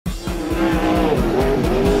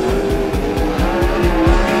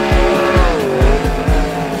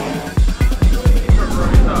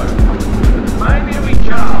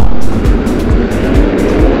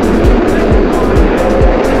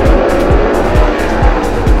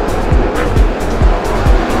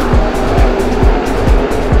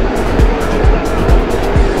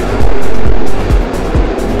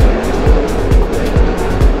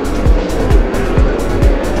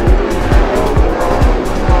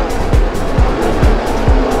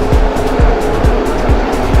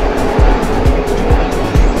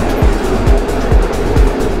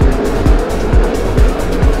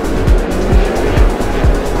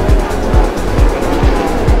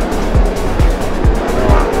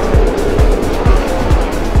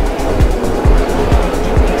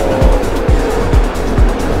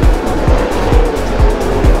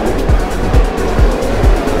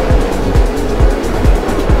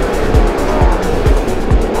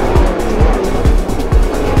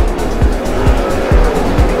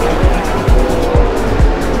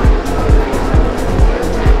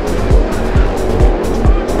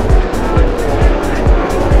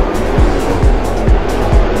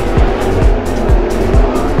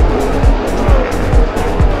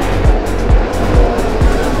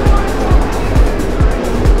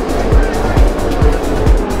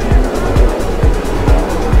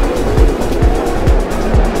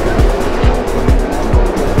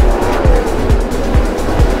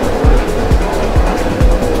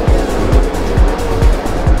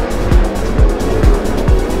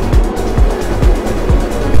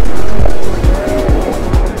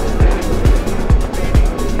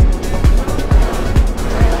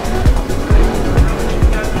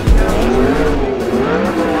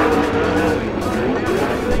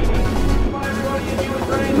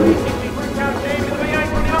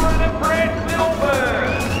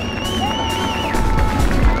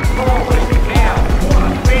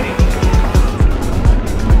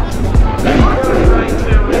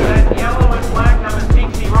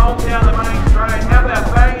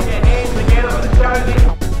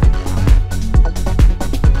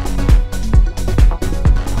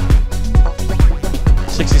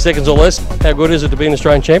60 seconds or less. How good is it to be an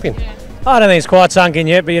Australian champion? I don't think it's quite sunk in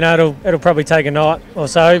yet, but you know it'll probably take a night or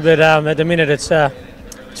so. But at the minute it's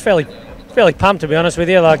fairly pumped, to be honest with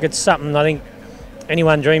you. Like, it's something I think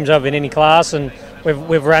anyone dreams of in any class, and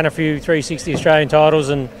we've run a few 360 Australian titles,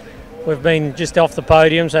 and we've been just off the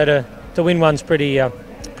podium. So to win one's pretty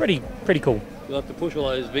cool. You'll have to push all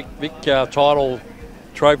those big title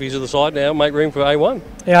trophies to the side now, make room for A1.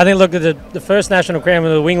 Yeah, I think, look, at the first national crown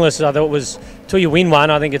with the wingless, I thought it was, till you win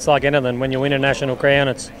one, I think it's like anything. When you win a national crown,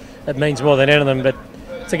 it means more than anything. But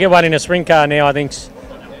to get one in a sprint car now, I think,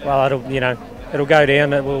 well, it'll go down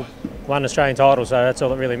that we'll won Australian title, so that's all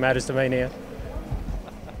that really matters to me now.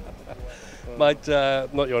 Mate,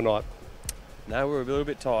 not your night. No, we were a little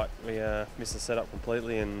bit tight. We missed the setup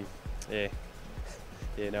completely, and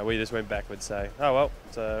we just went backwards. So, oh well,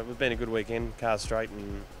 it's been a good weekend, cars straight,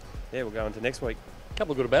 and yeah, we'll go into next week. A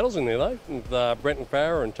couple of good battles in there though, with Brett and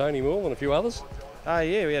Farah and Tony Moule and a few others.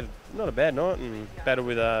 Yeah, we had not a bad night, and battled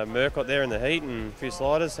with Murcott there in the heat and a few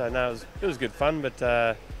sliders. So no, it was good fun,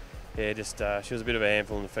 but she was a bit of a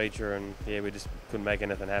handful in the feature, and yeah, we just couldn't make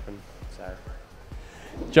anything happen. So,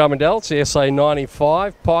 Joe Mandel, it's the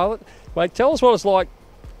SA95 pilot. Mate, tell us what it's like.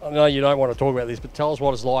 I know you don't want to talk about this, but tell us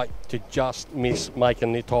what it's like to just miss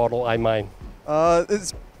making the title A main.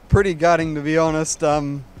 It's pretty gutting, to be honest.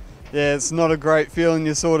 Yeah, it's not a great feeling.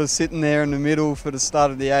 You're sort of sitting there in the middle for the start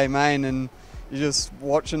of the A main, and you're just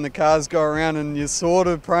watching the cars go around, and you're sort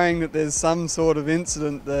of praying that there's some sort of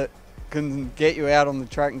incident that can get you out on the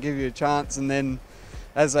track and give you a chance. And then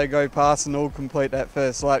as they go past and all complete that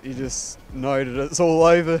first lap, you just know that it's all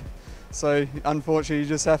over. So unfortunately, you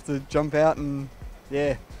just have to jump out and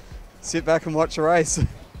sit back and watch the race.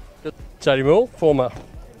 Tony Moule, former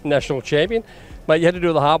national champion. Mate, you had to do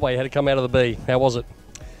it the hard way. You had to come out of the B. How was it?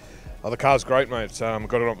 Oh, the car's great, mate. Got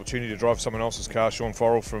an opportunity to drive someone else's car, Sean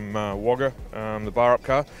Forrell from Wagga, the bar-up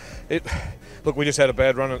car. Look, we just had a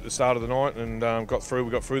bad run at the start of the night and got through.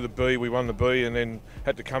 We got through the B, we won the B, and then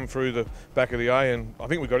had to come through the back of the A, and I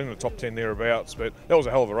think we got in the top 10 thereabouts, but that was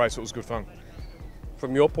a hell of a race. It was good fun.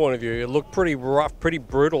 From your point of view, it looked pretty rough, pretty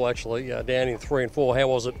brutal actually, down in 3 and 4. How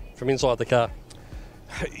was it from inside the car?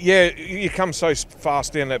 Yeah, you come so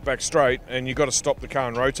fast down that back straight, and you've got to stop the car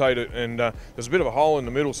and rotate it, and there's a bit of a hole in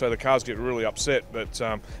the middle, so the cars get really upset, but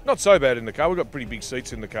not so bad in the car. We've got pretty big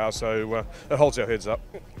seats in the car, so it holds our heads up.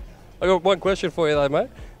 I got one question for you though, mate.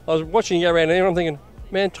 I was watching you go around there and I'm thinking,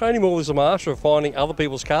 man, Tony Moule is a master of finding other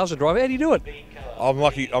people's cars to drive. How do you do it? I'm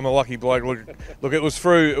lucky. I'm a lucky bloke. Look, it was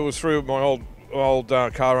through my old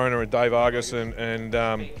car owner, Dave Argus, and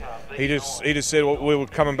he just said, well, we were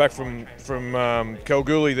coming back from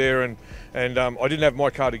Kalgoorlie there, and I didn't have my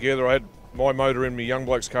car together. I had my motor in my young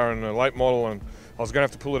bloke's car in a late model, and I was going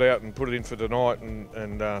to have to pull it out and put it in for tonight,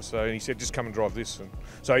 and so he said, just come and drive this. And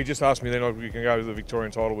so he just asked me then, we can go to the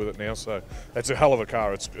Victorian title with it now. So it's a hell of a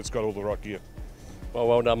car. It's got all the right gear.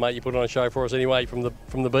 Well done, mate. You put on a show for us anyway, from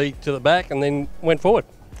the B to the back, and then went forward.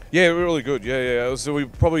 Yeah, really good. Yeah. So we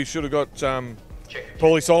probably should have got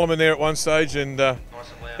Paulie Solomon there at one stage, and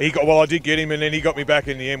he got. Well, I did get him, and then he got me back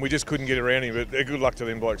in the end. We just couldn't get around him, but good luck to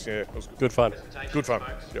them blokes. Yeah, it was good fun. Good fun.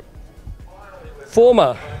 Yep.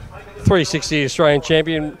 Former 360 Australian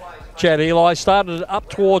champion Chad Eli started up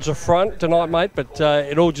towards the front tonight, mate, but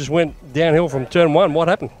it all just went downhill from turn 1. What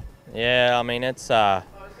happened? Yeah, I mean, it's we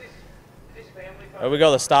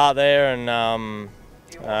got the start there, and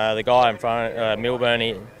the guy in front, Milburn,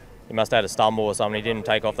 he must have had a stumble or something. He didn't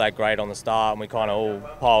take off that great on the start, and we kind of all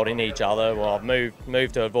piled into each other. Well, I've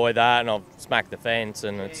moved to avoid that, and I've smacked the fence,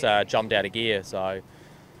 and it's jumped out of gear. So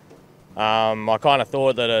I kind of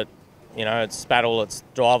thought that it spat its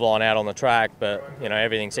driveline out on the track, but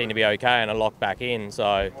everything seemed to be okay, and it locked back in.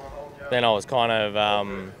 So then I was kind of, I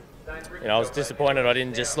was disappointed I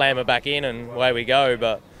didn't just slam it back in and away we go.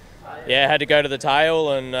 But yeah, had to go to the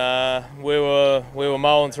tail, and we were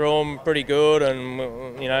mowing through them pretty good, and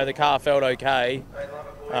the car felt okay.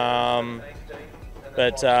 Yeah,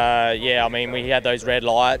 I mean, we had those red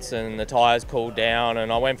lights and the tyres cooled down,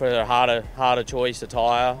 and I went for a harder choice of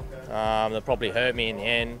tyre. That probably hurt me in the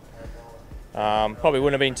end. Probably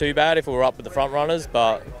wouldn't have been too bad if we were up with the front runners,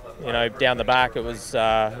 but down the back it was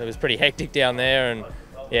pretty hectic down there, and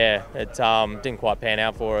yeah, it didn't quite pan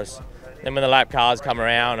out for us. Then when the lap cars come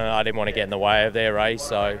around, and I didn't want to get in the way of their race,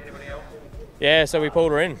 so yeah, so we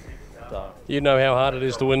pulled her in. So. You know how hard it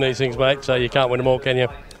is to win these things, mate, so you can't win them all, can you?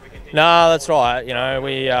 No, that's right.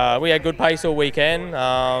 We had good pace all weekend.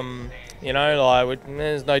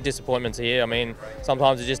 There's no disappointments here. I mean,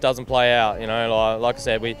 sometimes it just doesn't play out. Like I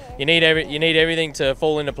said, you need everything to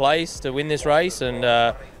fall into place to win this race, and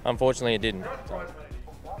unfortunately, it didn't. So.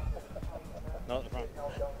 Not at the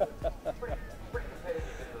front.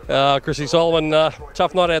 Chrissy Solomon,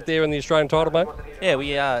 tough night out there in the Australian title, mate. Yeah,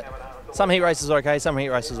 we some heat races were okay, some heat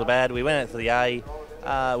races were bad. We went out for the A.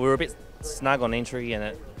 We were a bit snug on entry, and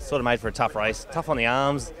it sort of made for a tough race. Tough on the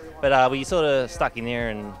arms, but we sort of stuck in there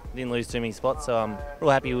and didn't lose too many spots. So I'm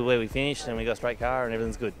real happy with where we finished, and we got a straight car, and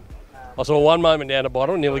everything's good. I saw one moment down the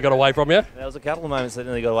bottom, nearly got away from you. There was a couple of moments that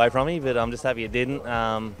nearly got away from me, but I'm just happy it didn't.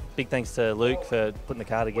 Big thanks to Luke for putting the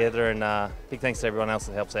car together, and big thanks to everyone else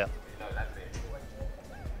that helps out.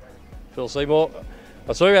 Phil Seymour,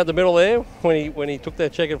 I saw you out the middle there when he took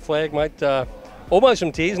that checkered flag, mate. Almost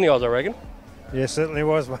some tears in the eyes, I reckon. Yeah, certainly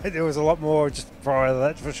was, mate. There was a lot more just prior to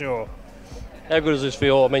that, for sure. How good does this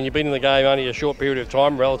feel? I mean, you've been in the game only a short period of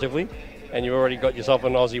time, relatively, and you've already got yourself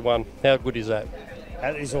an Aussie one. How good is that?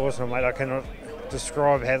 That is awesome, mate. I cannot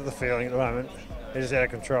describe how the feeling at the moment. It is out of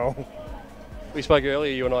control. We spoke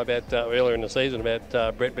earlier, you and I, about earlier in the season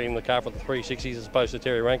about Brett being in the car for the 360s as opposed to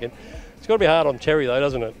Terry Rankin. It's got to be hard on Terry, though,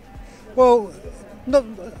 doesn't it? Well, no,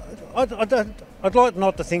 I'd like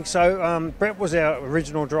not to think so. Brett was our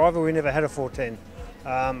original driver. We never had a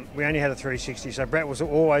 410. We only had a 360, so Brett was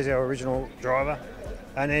always our original driver.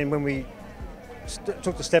 And then when we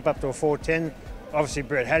took the step up to a 410, obviously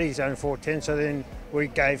Brett had his own 410, so then we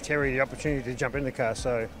gave Terry the opportunity to jump in the car.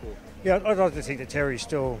 So, yeah, I'd like to think that Terry's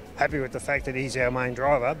still happy with the fact that he's our main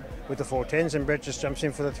driver with the 410s, and Brett just jumps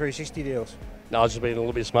in for the 360 deals. No, I was just being a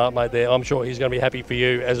little bit smart, mate, there. I'm sure he's going to be happy for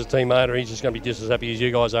you as a teammate, or he's just going to be just as happy as you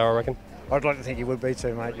guys are, I reckon. I'd like to think he would be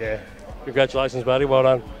too, mate, yeah. Congratulations, buddy. Well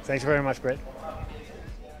done. Thanks very much, Brett.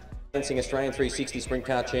 Australian 360 Sprint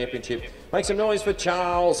Car Championship. Make some noise for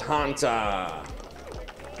Charles Hunter.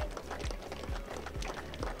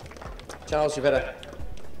 Charles, you've had a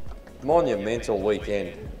monumental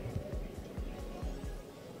weekend.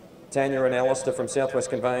 Tanya and Alistair from Southwest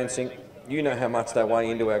Conveyancing, you know how much they weigh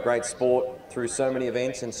into our great sport through so many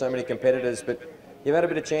events and so many competitors, but you've had a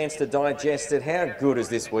bit of chance to digest it. How good has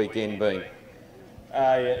this weekend been?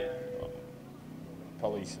 Yeah,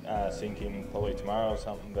 probably sinking probably tomorrow or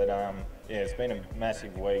something, but yeah, it's been a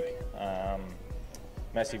massive week,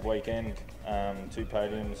 massive weekend, 2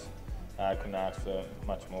 podiums. Couldn't ask for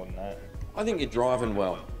much more than that. I think you're driving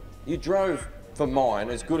well. You drove, for mine,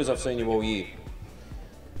 as good as I've seen you all year.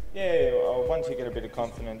 Yeah, well, once you get a bit of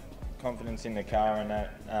confidence in the car, and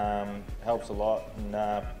that helps a lot.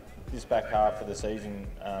 And this back half of the season,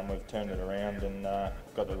 we've turned it around and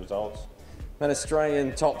got the results. An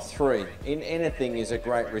Australian top 3 in anything is a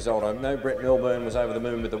great result. I know Brett Milburn was over the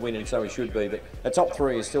moon with the win, and so he should be, but a top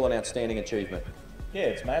 3 is still an outstanding achievement. Yeah,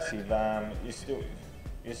 it's massive.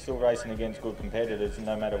 You're still racing against good competitors,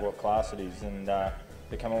 no matter what class it is, and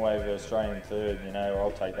to come away with Australian 3rd, you know,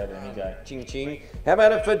 I'll take that any day. Ching ching. How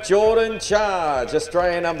about it for Jordan Charge,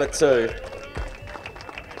 Australian number 2.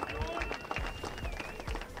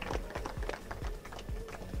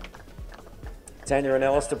 Tanya and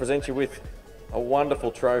Alistair present you with a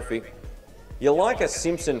wonderful trophy. You're like a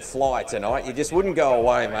Simpson fly tonight. You just wouldn't go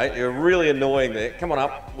away, mate. You're really annoying there. Come on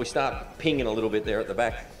up. We start pinging a little bit there at the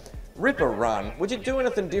back. Ripper run. Would you do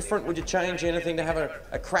anything different? Would you change anything to have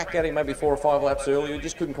a crack at him maybe 4 or 5 laps earlier? You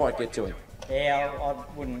just couldn't quite get to him. Yeah, I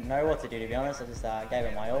wouldn't know what to do, to be honest. I just gave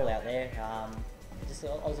it my all out there.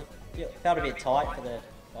 Felt a bit tight for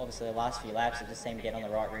obviously the last few laps. It just seemed to get on the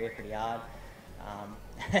right rear pretty hard.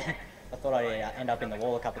 I thought I'd end up in the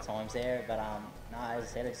wall a couple of times there, but no, as I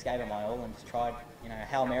said, I just gave it my all and just tried, you know,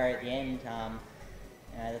 Hail Mary at the end.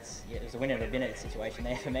 It was a winner of a minute situation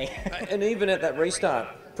there for me. And even at that restart,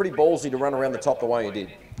 pretty ballsy to run around the top the way you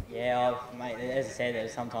did. Yeah, mate, as I said, there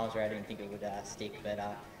was some times where I didn't think it would stick, but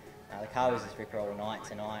the car was just ripper all night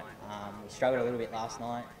tonight. We struggled a little bit last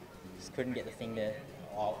night, just couldn't get the thing to,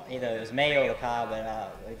 either it was me or the car,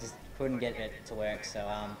 but we just couldn't get it to work, so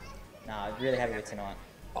no, I'm really happy with tonight.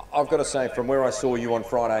 I've got to say, from where I saw you on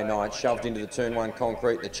Friday night, shoved into the Turn 1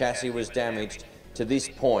 concrete, the chassis was damaged. To this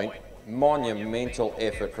point, monumental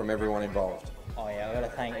effort from everyone involved. Oh yeah, I've got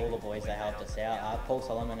to thank all the boys that helped us out. Paul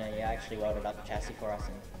Solomon, he actually welded up the chassis for us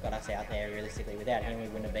and got us out there realistically. Without him, we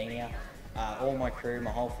wouldn't have been here. All my crew,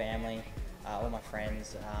 my whole family, all my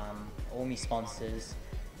friends, all my sponsors,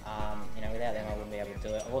 you know, without them I wouldn't be able to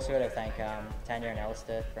do it. I've also got to thank Tanya and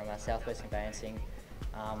Alistair from Southwest Conveyancing.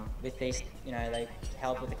 With these, you know, they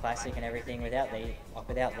help with the classic and everything. Without them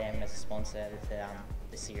as a sponsor with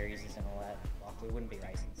the series and all that, we wouldn't be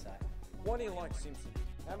racing. So. Why do you like Simpson?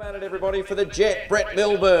 How about it, everybody, for the Jet, Brett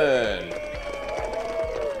Milburn.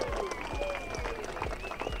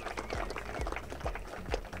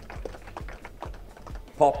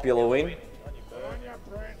 Popular win.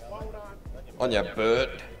 On your Bert.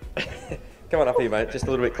 Come on up here, mate. Just a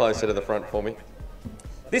little bit closer to the front for me.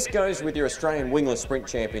 This goes with your Australian Wingless Sprint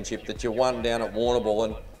Championship that you won down at Warrnambool,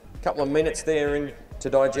 and couple of minutes there in to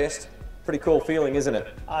digest. Pretty cool feeling, isn't it?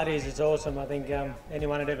 It is. It's awesome. I think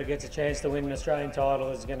anyone that ever gets a chance to win an Australian title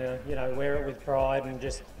is going to, wear it with pride and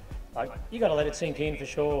just you got to let it sink in for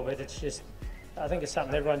sure. But it's just, I think it's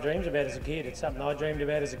something everyone dreams about as a kid. It's something I dreamed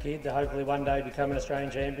about as a kid, to hopefully one day become an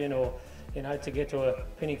Australian champion, or to get to a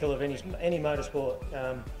pinnacle of any motorsport.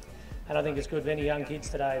 And I think it's good for any young kids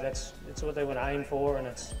today. It's what they want to aim for, and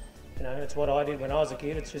it's what I did when I was a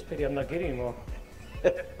kid. It's just pity I'm not kidding anymore.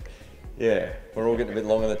 Yeah, we're all getting a bit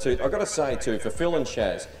long in the tooth. I've got to say too, for Phil and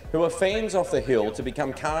Chaz, who are fans off the hill, to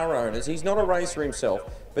become car owners, he's not a racer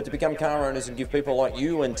himself, but to become car owners and give people like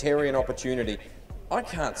you and Terry an opportunity, I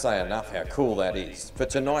can't say enough how cool that is for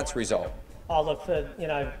tonight's result. Oh look,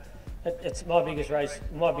 it's my biggest race,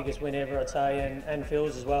 my biggest win ever, I'd say, and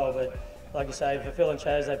Phil's as well. But like you say, for Phil and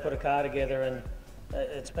Chaz, they put a car together, and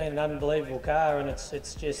it's been an unbelievable car, and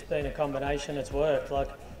it's just been a combination. It's worked. Like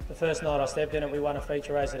the first night I stepped in it, we won a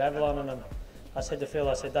feature race at Avalon, and I said to Phil,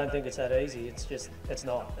 don't think it's that easy. It's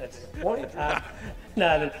not. What?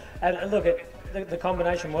 No, and look, the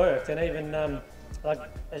combination worked, and even I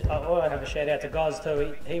have a shout out to Goz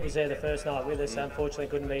too. He was there the first night with us. Unfortunately,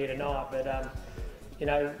 couldn't be here tonight, but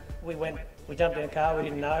we jumped in a car we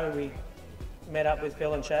didn't know. We met up with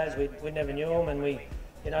Phil and Chaz. We never knew them, and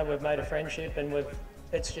we've made a friendship, and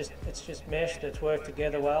it's just meshed. It's worked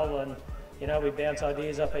together well, and we bounce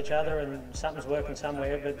ideas off each other, and something's working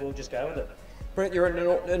somewhere, but we'll just go with it. Brett, you're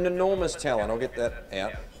an enormous talent, I'll get that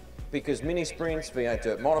out, because mini sprints, V8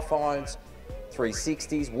 dirt modifieds,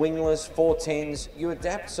 360s, wingless, 410s, you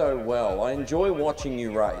adapt so well. I enjoy watching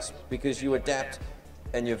you race because you adapt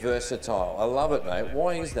and you're versatile. I love it, mate.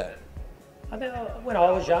 Why is that? I think when I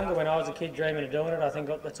was younger, when I was a kid dreaming of doing it, I think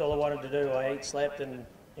that's all I wanted to do. I eat, slept, and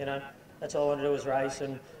that's all I wanted to do was race.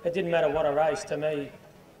 And it didn't matter what I raced. To me,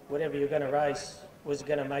 whatever you're going to race was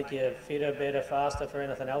going to make you fitter, better, faster for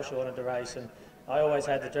anything else you wanted to race. And I always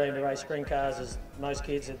had the dream to race sprint cars, as most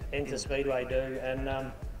kids that enter Speedway do. And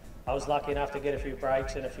I was lucky enough to get a few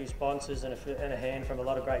breaks and a few sponsors and a hand from a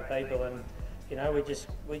lot of great people. And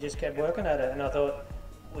we just kept working at it. And I thought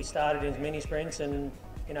we started in mini sprints, and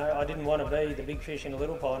I didn't want to be the big fish in a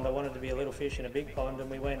little pond. I wanted to be a little fish in a big pond, and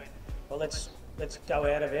we went, well, let's go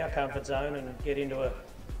out of our comfort zone and get into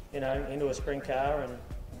a sprint car, and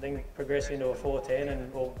then progress into a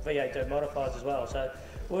 410 or V8 dirt modifieds as well. So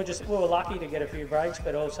we were lucky to get a few breaks,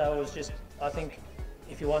 but also it was just, I think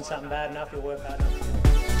if you want something bad enough, you'll work hard enough.